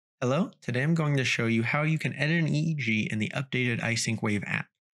Hello, today I'm going to show you how you can edit an EEG in the updated iSync Wave app.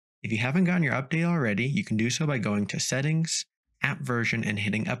 If you haven't gotten your update already, you can do so by going to Settings, App Version, and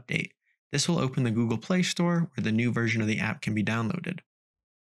hitting Update. This will open the Google Play Store where the new version of the app can be downloaded.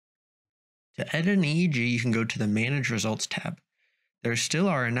 To edit an EEG, you can go to the Manage Results tab. There's still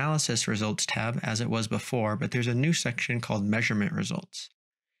our Analysis Results tab as it was before, but there's a new section called Measurement Results.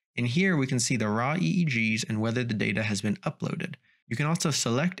 In here, we can see the raw EEGs and whether the data has been uploaded. You can also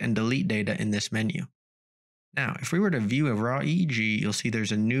select and delete data in this menu. Now, if we were to view a raw EEG, you'll see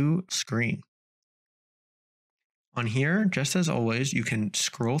there's a new screen. On here, just as always, you can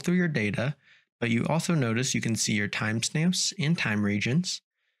scroll through your data, but you also notice you can see your timestamps and time regions.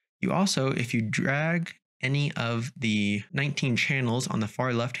 You also, if you drag any of the 19 channels on the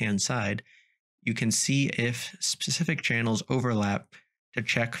far left-hand side, you can see if specific channels overlap to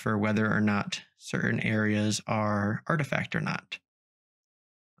check for whether or not certain areas are artifact or not.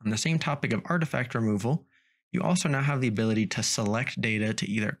 On the same topic of artifact removal, you also now have the ability to select data to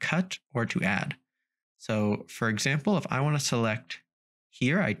either cut or to add. So for example, if I want to select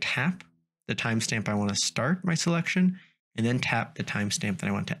here, I tap the timestamp I want to start my selection and then tap the timestamp that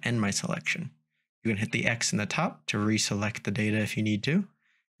I want to end my selection. You can hit the X in the top to reselect the data if you need to,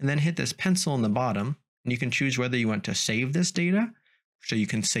 and then hit this pencil in the bottom, and you can choose whether you want to save this data, so you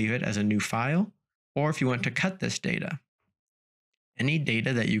can save it as a new file, or if you want to cut this data. Any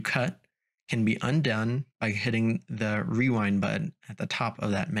data that you cut can be undone by hitting the rewind button at the top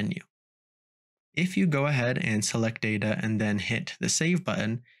of that menu. If you go ahead and select data and then hit the save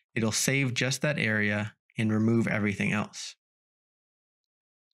button, it'll save just that area and remove everything else.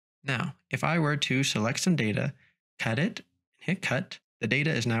 Now, if I were to select some data, cut it, hit cut, the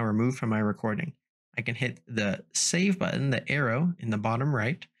data is now removed from my recording. I can hit the save button, the arrow in the bottom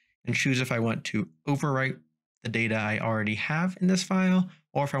right, and choose if I want to overwrite the data I already have in this file,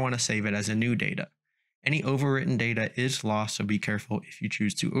 or if I want to save it as a new data. Any overwritten data is lost, so be careful if you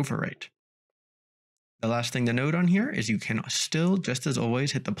choose to overwrite. The last thing to note on here is you can still, just as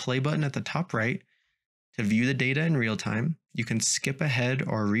always, hit the play button at the top right to view the data in real time. You can skip ahead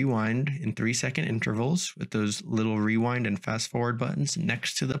or rewind in 3-second intervals with those little rewind and fast forward buttons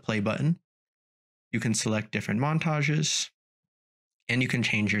next to the play button. You can select different montages, and you can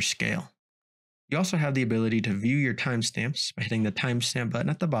change your scale. You also have the ability to view your timestamps by hitting the timestamp button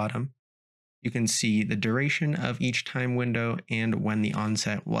at the bottom. You can see the duration of each time window and when the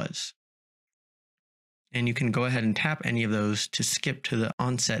onset was. And you can go ahead and tap any of those to skip to the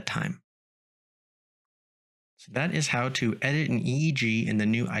onset time. So that is how to edit an EEG in the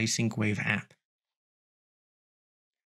new iSync Wave app.